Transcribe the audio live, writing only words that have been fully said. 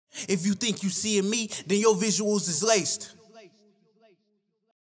If you think you seeing me, then your visuals is laced.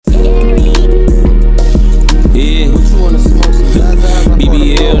 Yeah,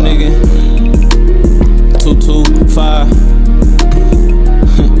 BBL nigga, 225.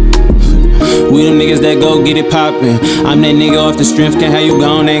 We them niggas that go get it poppin'. I'm that nigga off the strength, can't have you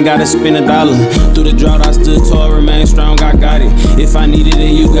gone, ain't gotta spend $1. Through the drought I stood tall, remain strong, I got it. If I needed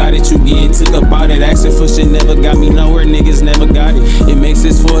it, you got it, you get took about it. Asking for shit never got me nowhere, niggas never got it. It makes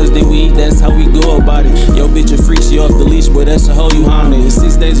sense for us, then we eat, that's how we go about it. Yo bitch a freak, she off the leash, but that's a hoe you haunted.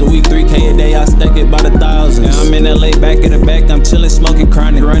 6 days a week, 3K a day, I stack it by the thousands. Yeah, I'm in LA, back of the back, I'm chillin', smoking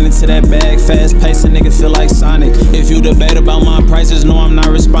chronic. Running to that bag, fast pace, a nigga feel like Sonic. If you debate about my prices, no I'm not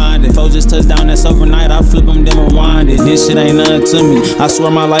responding. Foes just touched down, that's overnight, I flip them, then rewind it. This shit ain't nothing to me, I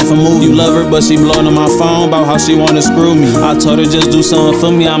swear my life a movie. You love her, but she blowing on my phone about how she wanna screw me. I told her just do something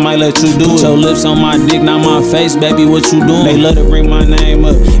for me, I might let you do it. Put your lips on my dick, not my face, baby, what you doing? They love to bring my name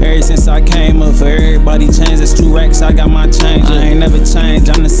up, ever since I came up. For everybody change, it's 2 racks, I got my change. I ain't never changed,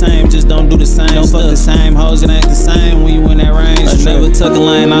 I'm the same, just don't do the same. Don't fuck the same hoes, it ain't the same when you in that range. I never tuck a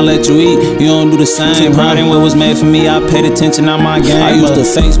lane, I let you eat, you don't do the same. Riding what was made for me, I paid attention on my game. I used to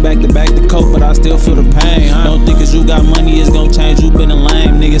face back to back the coke, but I still feel the pain. Don't think cause you got money, it's gon' change, you been a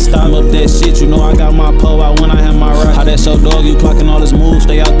lame. Nigga, stop up that shit, you know I got my pole out when I have my right. How that show dog, you clocking all his moves,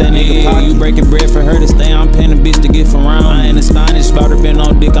 stay out that nigga pocket. You breaking bread for her to stay, I'm paying a bitch to get from round. I ain't astonished, about her been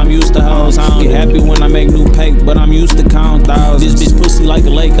on dick, I'm used to hoes. I don't get happy when I make new pay, but I'm used to count thousands. This bitch pussy like a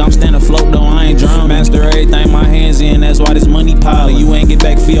lake, I'm standing afloat though, I ain't drowned. Master everything my hands in, that's why this money piling. You ain't get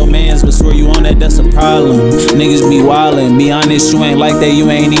back for your mans, but swear you on that, that's a problem. Niggas be wildin', be honest, you ain't like that, you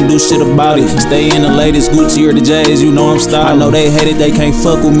ain't even do shit about it. Stay in the latest Gucci or the J's, you know I'm stylin'. I know they hate it, they can't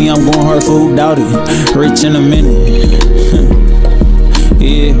fuck with me, I'm going hard for who doubt it. Rich in a minute.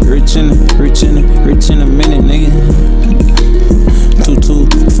 Yeah, rich in a minute, nigga.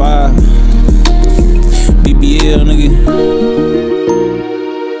 225. BBL, nigga.